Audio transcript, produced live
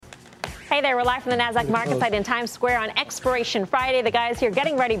Hey there, we're live from the NASDAQ market site in Times Square on Expiration Friday. The guys here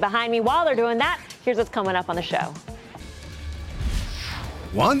getting ready behind me. While they're doing that, here's what's coming up on the show.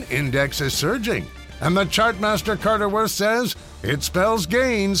 One index is surging, and the chartmaster Carter Worth says it spells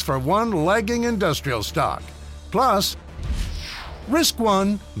gains for one lagging industrial stock. Plus, risk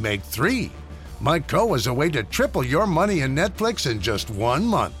one, make three. Mike Coe is a way to triple your money in Netflix in just 1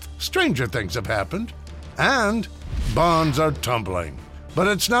 month. Stranger things have happened. And bonds are tumbling. But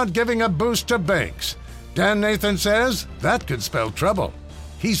it's not giving a boost to banks. Dan Nathan says that could spell trouble.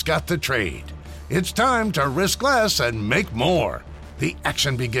 He's got the trade. It's time to risk less and make more. The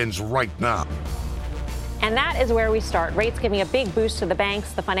action begins right now. And that is where we start. Rates giving a big boost to the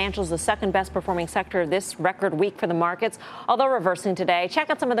banks. The financials, the second best performing sector this record week for the markets, although reversing today. Check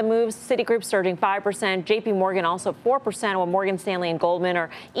out some of the moves. Citigroup surging 5%. JP Morgan also 4%, while Morgan Stanley and Goldman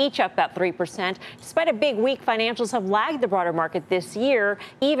are each up about 3%. Despite a big week, financials have lagged the broader market this year,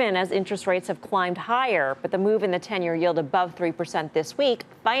 even as interest rates have climbed higher. But the move in the 10-year yield above 3% this week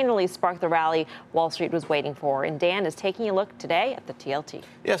finally sparked the rally Wall Street was waiting for. And Dan is taking a look today at the TLT.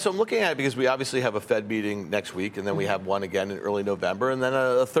 Yeah, so I'm looking at it because we obviously have a Fed meeting next week, and then we have one again in early November, and then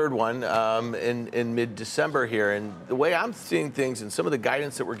a third one in mid-December here. And the way I'm seeing things and some of the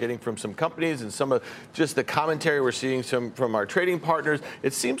guidance that we're getting from some companies and some of just the commentary we're seeing from our trading partners,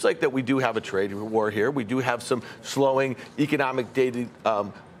 it seems like that we do have a trade war here. We do have some slowing economic data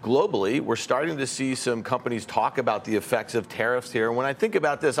globally. We're starting to see some companies talk about the effects of tariffs here. And when I think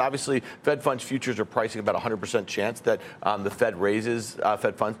about this, obviously, Fed funds futures are pricing about 100% chance that the Fed raises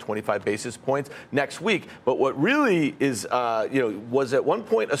Fed funds 25 basis points next week. But what really is, was at one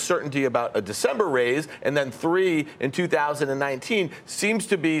point a certainty about a December raise and then 3 in 2019 seems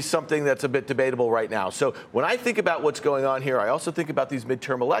to be something that's a bit debatable right now. So when I think about what's going on here, I also think about these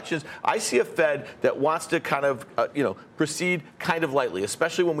midterm elections. I see a Fed that wants to kind of, proceed kind of lightly,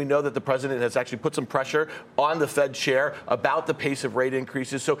 especially when we know that the president has actually put some pressure on the Fed chair about the pace of rate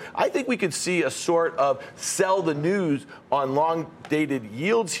increases. So I think we could see a sort of sell the news on long-dated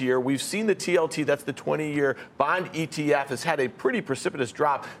yields here. We've seen the TLT, that's the 20-year bond ETF, has had a pretty precipitous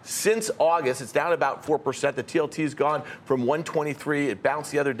drop since August. It's down about 4%. The TLT has gone from 123. It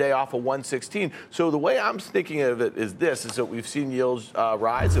bounced the other day off of 116. So the way I'm thinking of it is this, is that we've seen yields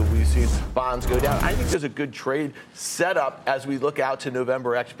rise and we've seen bonds go down. I think there's a good trade setup as we look out to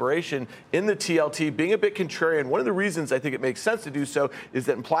November expiration in the TLT, being a bit contrarian. One of the reasons I think it makes sense to do so is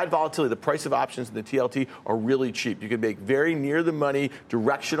that implied volatility, the price of options in the TLT are really cheap. You can make very near the money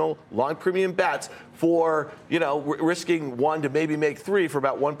directional long premium bets for, risking 1 to maybe make 3 for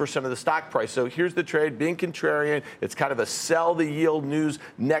about 1% of the stock price. So here's the trade, being contrarian. It's kind of a sell the yield news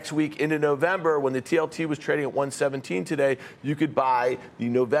next week into November. When the TLT was trading at 117 today, you could buy the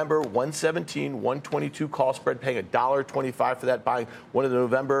November 117, 122 call spread, paying $1.25 for that, buying one of the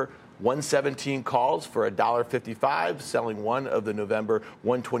November 117 calls for $1.55, selling one of the November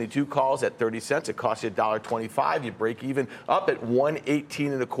 122 calls at 30 cents. It costs you $1.25. You break even up at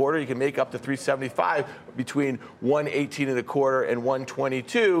 118 and a quarter. You can make up to 375 between 118 and a quarter and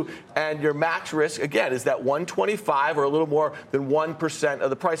 122. And your max risk, again, is that 125 or a little more than 1% of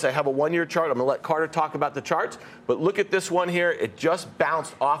the price. I have a 1-year chart. I'm going to let Carter talk about the charts. But look at this one here. It just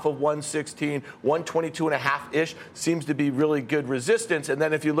bounced off of 116, 122 and a half-ish. Seems to be really good resistance. And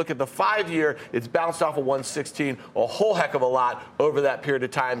then if you look at the 5-year, it's bounced off of 116 a whole heck of a lot over that period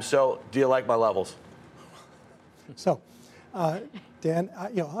of time. So do you like my levels? So, Dan,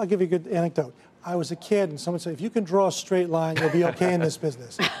 I'll give you a good anecdote. I was a kid, and someone said, if you can draw a straight line, you'll be okay in this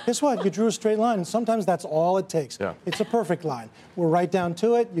business. Guess what? You drew a straight line, and sometimes that's all it takes. Yeah. It's a perfect line. We're right down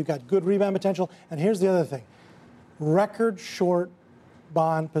to it. You got good rebound potential. And here's the other thing. Record short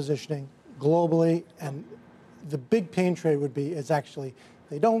bond positioning globally, and the big pain trade would be is actually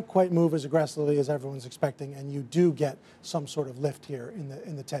they don't quite move as aggressively as everyone's expecting, and you do get some sort of lift here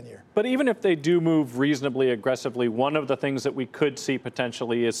in the 10-year. But even if they do move reasonably aggressively, one of the things that we could see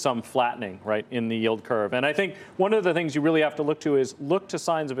potentially is some flattening, right, in the yield curve. And I think one of the things you really have to look to is look to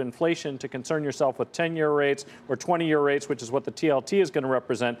signs of inflation to concern yourself with 10-year rates or 20-year rates, which is what the TLT is going to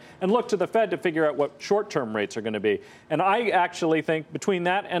represent, and look to the Fed to figure out what short-term rates are going to be. And I actually think between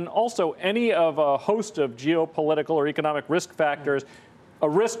that and also any of a host of geopolitical or economic risk factors, a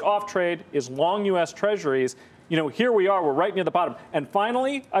risk-off trade is long U.S. Treasuries. Here we are. We're right near the bottom. And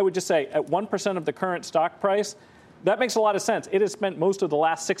finally, I would just say at 1% of the current stock price, That makes a lot of sense. It has spent most of the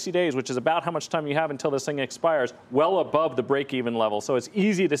last 60 days, which is about how much time you have until this thing expires, well above the break-even level. So it's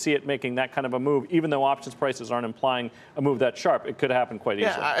easy to see it making that kind of a move, even though options prices aren't implying a move that sharp. It could happen quite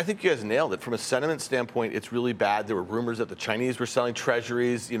easily. Yeah, I think you guys nailed it. From a sentiment standpoint, it's really bad. There were rumors that the Chinese were selling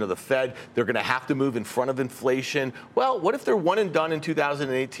treasuries. The Fed, they're going to have to move in front of inflation. Well, what if they're one and done in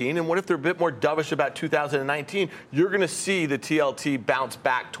 2018? And what if they're a bit more dovish about 2019? You're going to see the TLT bounce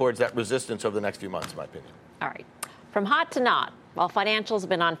back towards that resistance over the next few months, in my opinion. All right. From hot to not. While financials have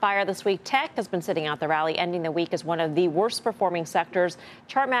been on fire this week, tech has been sitting out the rally, ending the week as one of the worst performing sectors.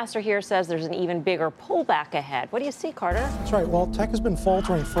 Chartmaster here says there's an even bigger pullback ahead. What do you see, Carter? That's right. Well, tech has been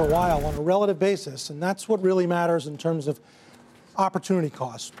faltering for a while on a relative basis, and that's what really matters in terms of opportunity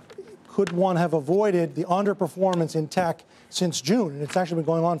cost. Could one have avoided the underperformance in tech since June? And it's actually been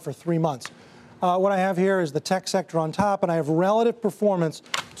going on for 3 months. What I have here is the tech sector on top, and I have relative performance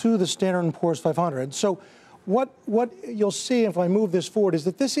to the Standard & Poor's 500. So what you'll see if I move this forward is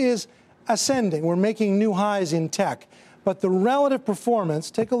that this is ascending. We're making new highs in tech. But the relative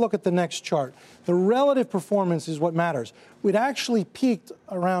performance, take a look at the next chart. The relative performance is what matters. We'd actually peaked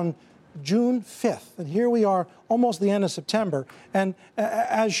around June 5th, and here we are almost the end of September. And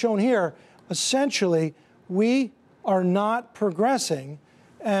as shown here, essentially, we are not progressing,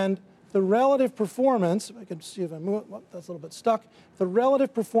 and the relative performance, I can see if I move, well, that's a little bit stuck. The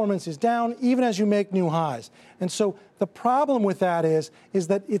relative performance is down even as you make new highs. And so the problem with that is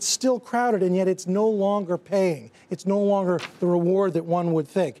that it's still crowded, and yet it's no longer paying. It's no longer the reward that one would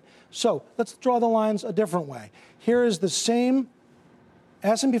think. So let's draw the lines a different way. Here is the same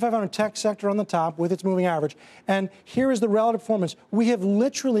S&P 500 tech sector on the top with its moving average, and here is the relative performance. We have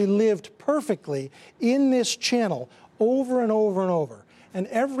literally lived perfectly in this channel over and over and over. And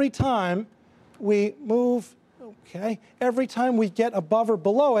every time we move, every time we get above or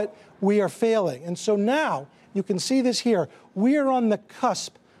below it, we are failing. And so now, you can see this here, we are on the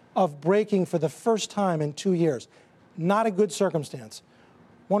cusp of breaking for the first time in 2 years. Not a good circumstance.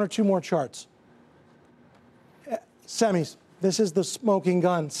 One or two more charts. Semis, this is the smoking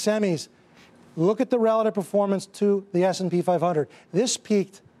gun. Semis, look at the relative performance to the S&P 500. This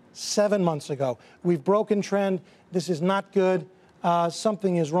peaked 7 months ago. We've broken trend. This is not good.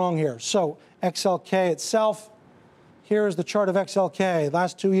 Something is wrong here. So XLK itself, here is the chart of XLK,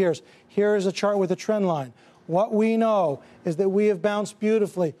 last 2 years. Here is a chart with a trend line. What we know is that we have bounced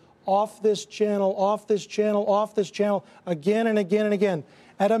beautifully off this channel, off this channel, off this channel, again and again and again.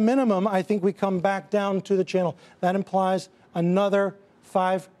 At a minimum, I think we come back down to the channel. That implies another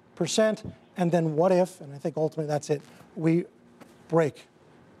 5%. And then what if, and I think ultimately that's it, we break.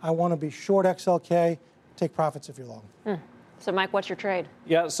 I want to be short XLK, take profits if you're long. So, Mike, what's your trade?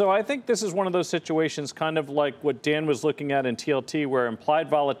 Yeah, so I think this is one of those situations kind of like what Dan was looking at in TLT, where implied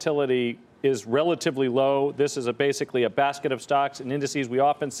volatility is relatively low. This is basically a basket of stocks and indices. We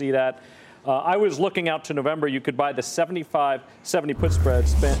often see that. I was looking out to November. You could buy the 75-70 put spread,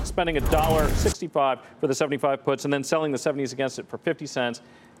 spending $1.65 for the 75 puts, and then selling the 70s against it for 50 cents.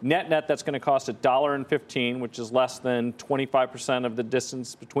 Net, that's going to cost $1.15, which is less than 25% of the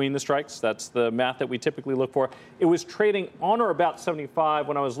distance between the strikes. That's the math that we typically look for. It was trading on or about 75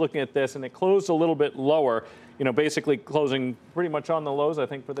 when I was looking at this, and it closed a little bit lower, basically closing pretty much on the lows, I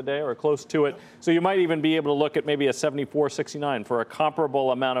think, for the day or close to it. So you might even be able to look at maybe a 74.69 for a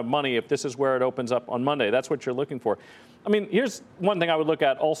comparable amount of money if this is where it opens up on Monday. That's what you're looking for. I mean, here's one thing I would look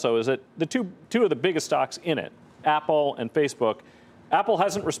at also is that the two of the biggest stocks in it, Apple and Facebook, Apple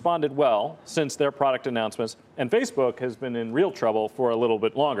hasn't responded well since their product announcements, and Facebook has been in real trouble for a little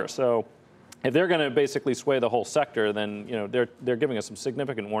bit longer. So if they're going to basically sway the whole sector, then they're giving us some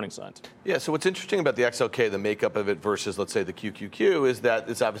significant warning signs. Yeah, so what's interesting about the XLK, the makeup of it versus, let's say, the QQQ, is that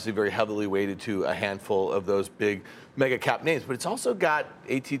it's obviously very heavily weighted to a handful of those big mega cap names, but it's also got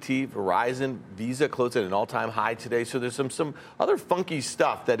AT&T, Verizon, Visa closed at an all-time high today. So there's some other funky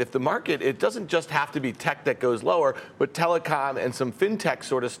stuff that if the market, it doesn't just have to be tech that goes lower, but telecom and some fintech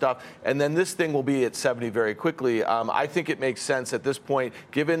sort of stuff. And then this thing will be at 70 very quickly. I think it makes sense at this point,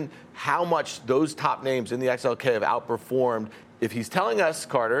 given how much those top names in the XLK have outperformed. If he's telling us,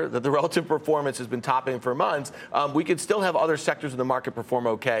 Carter, that the relative performance has been topping for months, we could still have other sectors of the market perform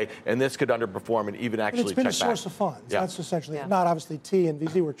okay, and this could underperform and even actually check back. It's been a source of funds. Yeah. That's essentially not obviously T and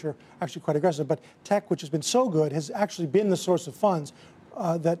VZ, which are actually quite aggressive, but tech, which has been so good, has actually been the source of funds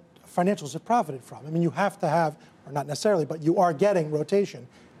that financials have profited from. I mean, you have to have, or not necessarily, but you are getting rotation.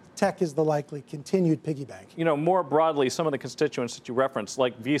 tech is the likely continued piggy bank. You know, more broadly, some of the constituents that you referenced,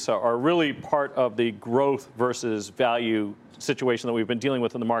 like Visa, are really part of the growth versus value situation that we've been dealing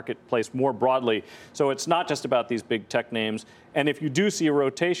with in the marketplace more broadly. So it's not just about these big tech names. And if you do see a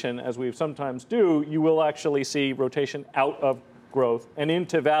rotation, as we sometimes do, you will actually see rotation out of growth and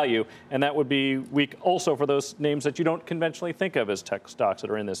into value. And that would be weak also for those names that you don't conventionally think of as tech stocks that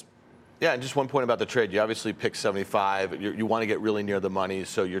are in this. Yeah, and just one point about the trade. You obviously pick 75. You want to get really near the money,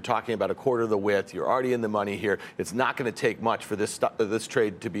 so you're talking about a quarter of the width. You're already in the money here. It's not going to take much for this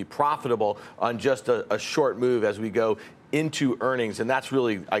trade to be profitable on just a short move as we go into earnings, and that's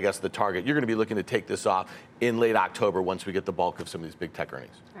really, I guess, the target. You're going to be looking to take this off in late October once we get the bulk of some of these big tech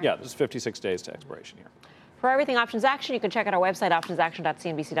earnings. Yeah, there's 56 days to expiration here. For everything options action, you can check out our website,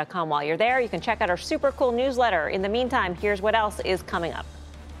 optionsaction.cnbc.com. While you're there, you can check out our super cool newsletter. In the meantime, here's what else is coming up.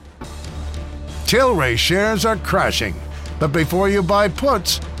 Tilray shares are crashing. But before you buy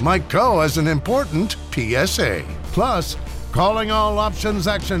puts, Mike Coe has an important PSA. Plus, calling all Options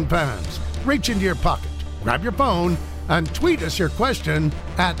Action fans. Reach into your pocket, grab your phone, and tweet us your question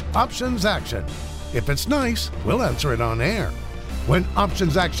at Options Action. If it's nice, we'll answer it on air when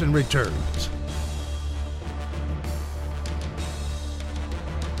Options Action returns.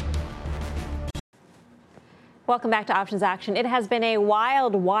 Welcome back to Options Action. It has been a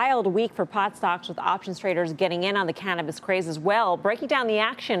wild, wild week for pot stocks, with options traders getting in on the cannabis craze as well. Breaking down the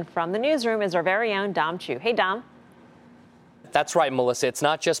action from the newsroom is our very own Dom Chu. Hey, Dom. That's right, Melissa. It's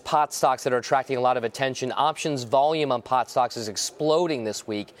not just pot stocks that are attracting a lot of attention. Options volume on pot stocks is exploding this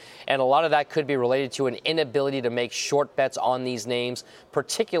week, and a lot of that could be related to an inability to make short bets on these names,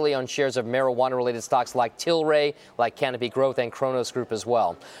 particularly on shares of marijuana-related stocks like Tilray, like Canopy Growth, and Cronos Group as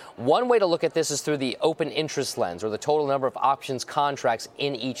well. One way to look at this is through the open interest lens, or the total number of options contracts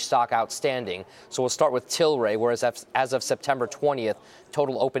in each stock outstanding. So we'll start with Tilray, whereas as of September 20th,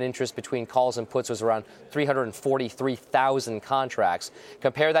 total open interest between calls and puts was around 343,000 contracts.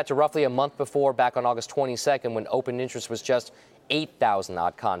 Compare that to roughly a month before, back on August 22nd, when open interest was just 8,000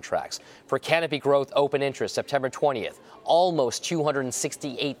 odd contracts. For Canopy Growth open interest, September 20th, almost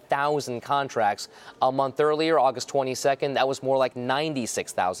 268,000 contracts. A month earlier, August 22nd, that was more like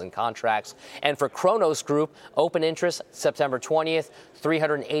 96,000 contracts. And for Cronos Group, open interest, September 20th,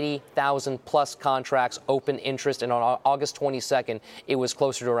 380,000 plus contracts open interest, and on August 22nd, it was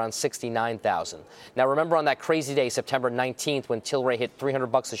closer to around 69,000. Now remember, on that crazy day, September 19th, when Tilray hit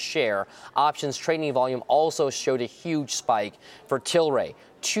 $300 a share, options trading volume also showed a huge spike. For Tilray,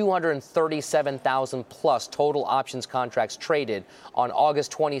 237,000 plus total options contracts traded. On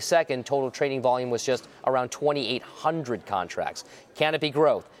August 22nd, total trading volume was just around 2,800 contracts. Canopy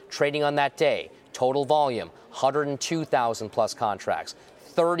Growth, trading on that day, total volume, 102,000 plus contracts.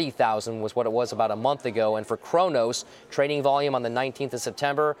 30,000 was what it was about a month ago. And for Cronos, trading volume on the 19th of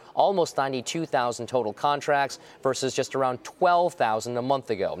September, almost 92,000 total contracts versus just around 12,000 a month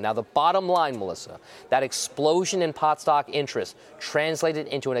ago. Now, the bottom line, Melissa, that explosion in pot stock interest translated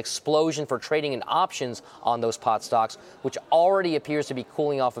into an explosion for trading in options on those pot stocks, which already appears to be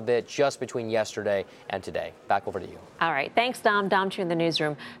cooling off a bit just between yesterday and today. Back over to you. All right. Thanks, Dom. Dom Chu in the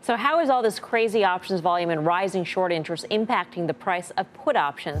newsroom. So how is all this crazy options volume and rising short interest impacting the price of put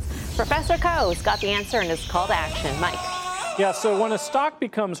options? Professor Coe's got the answer in his call to action. Mike. Yeah, so when a stock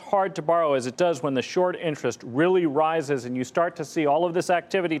becomes hard to borrow, as it does when the short interest really rises and you start to see all of this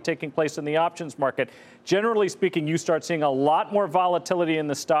activity taking place in the options market, generally speaking, you start seeing a lot more volatility in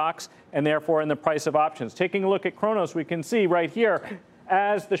the stocks and therefore in the price of options. Taking a look at Cronos, we can see right here,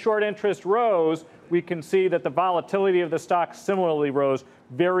 as the short interest rose, we can see that the volatility of the stock similarly rose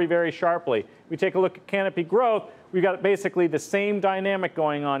very, very sharply. We take a look at Canopy Growth, we've got basically the same dynamic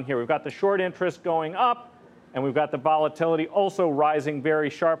going on here. We've got the short interest going up, and we've got the volatility also rising very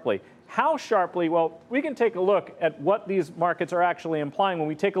sharply. How sharply? Well, we can take a look at what these markets are actually implying when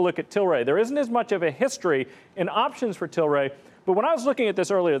we take a look at Tilray. There isn't as much of a history in options for Tilray, but when I was looking at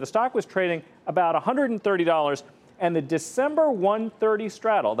this earlier, the stock was trading about $130, and the December 130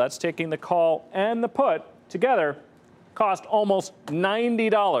 straddle, that's taking the call and the put together, cost almost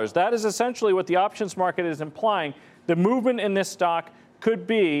 $90. That is essentially what the options market is implying. The movement in this stock could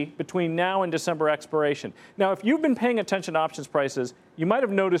be between now and December expiration. Now, if you've been paying attention to options prices, you might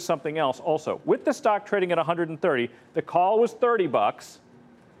have noticed something else also. With the stock trading at 130, the call was $30,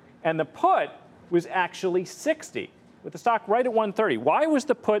 and the put was actually 60, with the stock right at 130. Why was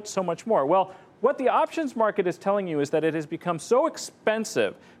the put so much more? Well, what the options market is telling you is that it has become so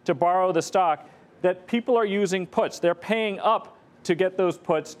expensive to borrow the stock that people are using puts. They're paying up to get those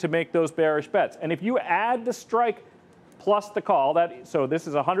puts to make those bearish bets. And if you add the strike plus the call. So this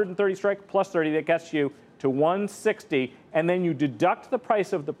is 130 strike plus 30. That gets you to 160. And then you deduct the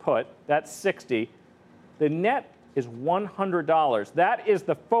price of the put. That's 60. The net is $100. That is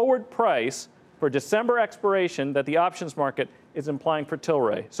the forward price for December expiration that the options market is implying for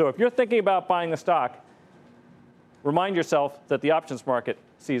Tilray. So if you're thinking about buying the stock, remind yourself that the options market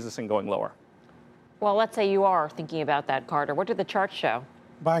sees this thing going lower. Well, let's say you are thinking about that, Carter. What do the charts show?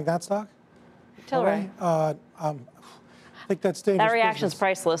 Buying that stock? Tilray. I think that's dangerous. That reaction's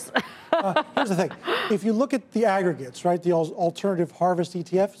priceless. Here's the thing. If you look at the aggregates, right, the alternative harvest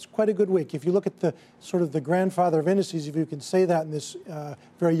ETF, it's quite a good week. If you look at the sort of the grandfather of indices, if you can say that in this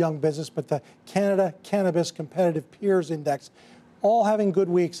very young business, but the Canada Cannabis Competitive Peers Index, all having good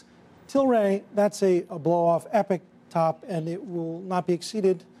weeks. Tilray, that's a blow-off, epic top, and it will not be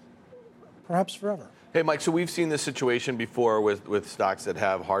exceeded perhaps forever. Hey, Mike, so we've seen this situation before with stocks that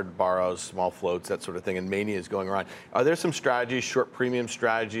have hard borrows, small floats, that sort of thing, and mania is going around. Are there some strategies, short premium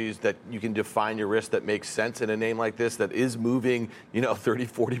strategies, that you can define your risk that makes sense in a name like this that is moving, 30,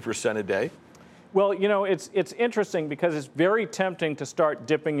 40% a day? Well, it's interesting because it's very tempting to start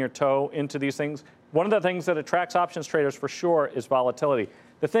dipping your toe into these things. One of the things that attracts options traders for sure is volatility.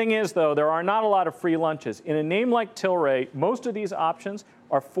 The thing is, though, there are not a lot of free lunches. In a name like Tilray, most of these options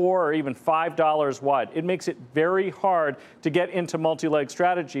are $4 or even $5 wide. It makes it very hard to get into multi-leg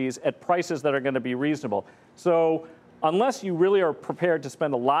strategies at prices that are going to be reasonable. So unless you really are prepared to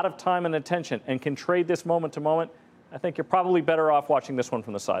spend a lot of time and attention and can trade this moment to moment, I think you're probably better off watching this one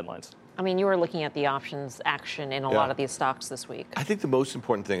from the sidelines. I mean, you were looking at the options action in a lot of these stocks this week. I think the most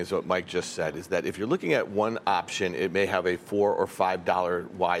important thing is what Mike just said, is that if you're looking at one option, it may have a $4 or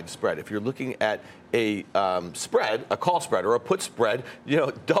 $5 wide spread. If you're looking at a spread, a call spread or a put spread,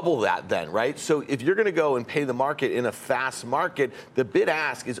 double that then, right? So if you're going to go and pay the market in a fast market, the bid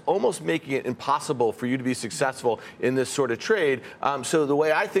ask is almost making it impossible for you to be successful in this sort of trade. So the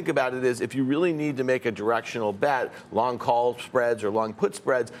way I think about it is, if you really need to make a directional bet, long call spreads or long put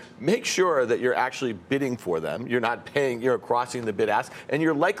spreads, make sure that you're actually bidding for them. You're not paying, you're crossing the bid ask, and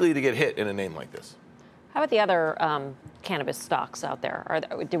you're likely to get hit in a name like this. How about the other cannabis stocks out there?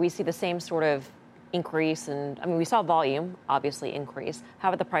 Do we see the same sort of increase? And I mean, we saw volume obviously increase. How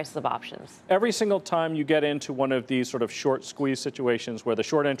about the prices of options? Every single time you get into one of these sort of short squeeze situations where the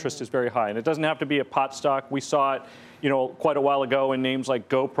short interest is very high, and it doesn't have to be a pot stock. We saw it, quite a while ago in names like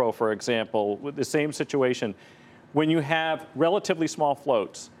GoPro, for example, with the same situation. When you have relatively small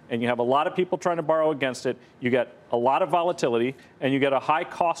floats and you have a lot of people trying to borrow against it, you get a lot of volatility and you get a high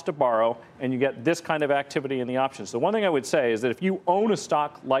cost to borrow, and you get this kind of activity in the options. The one thing I would say is that if you own a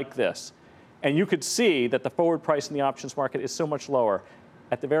stock like this, and you could see that the forward price in the options market is so much lower,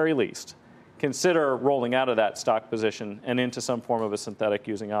 at the very least, consider rolling out of that stock position and into some form of a synthetic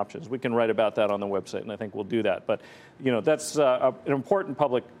using options. We can write about that on the website, and I think we'll do that. But, that's an important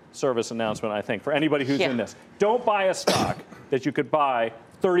public service announcement, I think, for anybody who's in this. Don't buy a stock that you could buy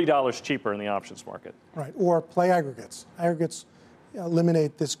 $30 cheaper in the options market. Right, or play aggregates. Aggregates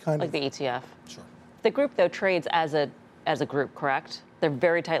eliminate this kind of... Like the ETF? Sure. The group, though, trades as a group, correct? They're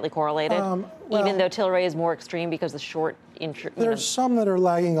very tightly correlated, even though Tilray is more extreme because the short interest. There's some that are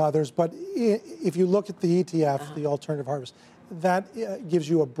lagging others, but if you look at the ETF, the alternative harvest, that gives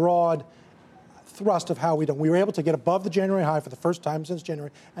you a broad thrust of how we do. We were able to get above the January high for the first time since January,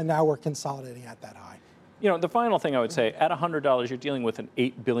 and now we're consolidating at that high. The final thing I would say, at $100, you're dealing with an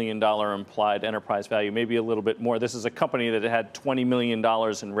 $8 billion implied enterprise value, maybe a little bit more. This is a company that had $20 million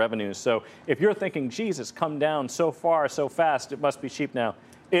in revenues. So if you're thinking, geez, it's come down so far, so fast, it must be cheap now.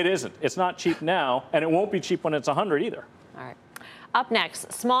 It isn't. It's not cheap now, and it won't be cheap when it's 100 either. All right. Up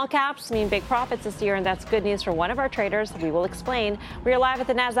next, small caps mean big profits this year, and that's good news for one of our traders. We will explain. We are live at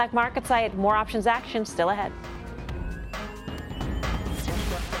the NASDAQ market site. More options action still ahead.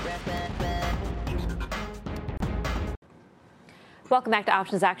 Welcome back to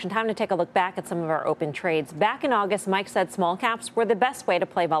Options Action. Time to take a look back at some of our open trades. Back in August, Mike said small caps were the best way to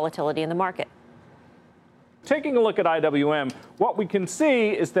play volatility in the market. Taking a look at IWM, what we can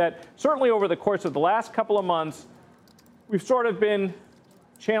see is that certainly over the course of the last couple of months, we've sort of been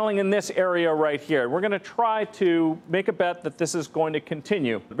channeling in this area right here. We're going to try to make a bet that this is going to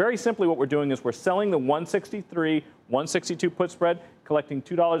continue. Very simply, what we're doing is we're selling the 163, 162 put spread, collecting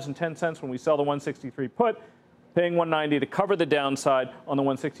 $2.10 when we sell the 163 put, paying $190 to cover the downside on the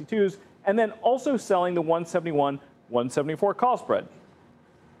 162s, and then also selling the 171, 174 call spread.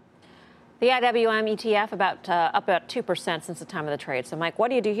 The IWM ETF up about 2% since the time of the trade. So, Mike, what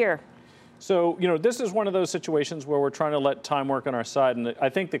do you do here? So, this is one of those situations where we're trying to let time work on our side. And I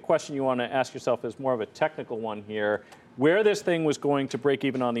think the question you want to ask yourself is more of a technical one here. Where this thing was going to break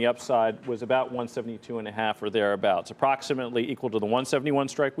even on the upside was about 172.5 or thereabouts, approximately equal to the 171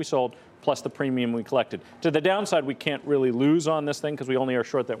 strike we sold plus the premium we collected. To the downside, we can't really lose on this thing because we only are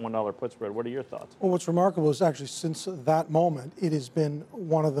short that $1 put spread. What are your thoughts? Well, what's remarkable is actually since that moment, it has been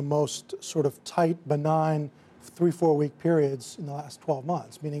one of the most sort of tight, benign 3-4 week periods in the last 12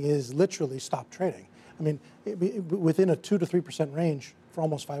 months, meaning it has literally stopped trading. I mean, within a 2 to 3% range for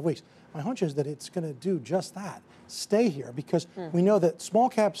almost 5 weeks. My hunch is that it's going to do just that. Stay here because we know that small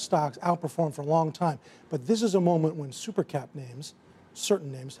cap stocks outperform for a long time, but this is a moment when super cap names,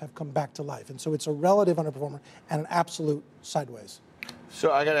 certain names, have come back to life. And so it's a relative underperformer and an absolute sideways.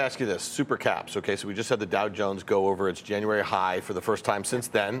 So I got to ask you this, super caps, okay, so we just had the Dow Jones go over its January high for the first time since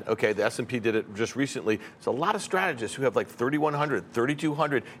then, okay, the S&P did it just recently. There's a lot of strategists who have like 3,100,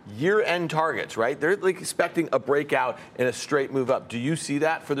 3,200 year-end targets, right? They're like expecting a breakout and a straight move up. Do you see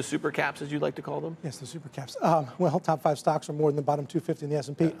that for the super caps, as you like to call them? Yes, the super caps. Well, top 5 stocks are more than the bottom 250 in the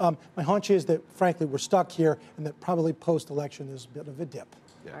S&P. My hunch is that, frankly, we're stuck here and that probably post-election there's a bit of a dip.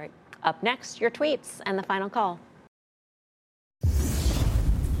 All right. Up next, your tweets and the final call.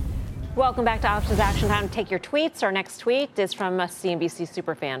 Welcome back to Options Action. Time to take your tweets. Our next tweet is from a CNBC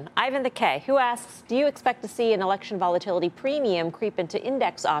superfan, Ivan the K, who asks, do you expect to see an election volatility premium creep into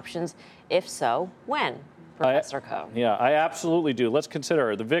index options? If so, when? Professor Coe. Yeah, I absolutely do. Let's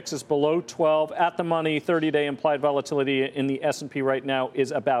consider the VIX is below 12 at the money. 30-day implied volatility in the S&P right now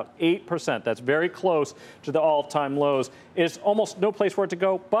is about 8%. That's very close to the all-time lows. It's almost no place for it to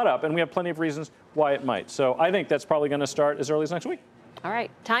go but up, and we have plenty of reasons why it might. So I think that's probably going to start as early as next week. All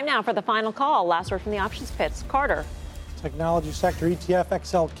right, time now for the final call. Last word from the options pits. Carter. Technology sector ETF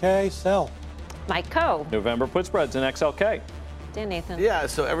XLK, sell. Mike Coe. November put spreads in XLK. Dan Nathan. Yeah,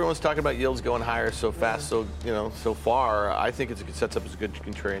 so everyone's talking about yields going higher so fast, so far. I think it sets up as a good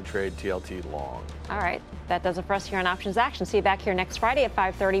contrarian trade, TLT long. All right, that does it for us here on Options Action. See you back here next Friday at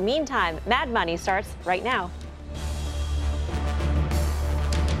 5:30. Meantime, Mad Money starts right now.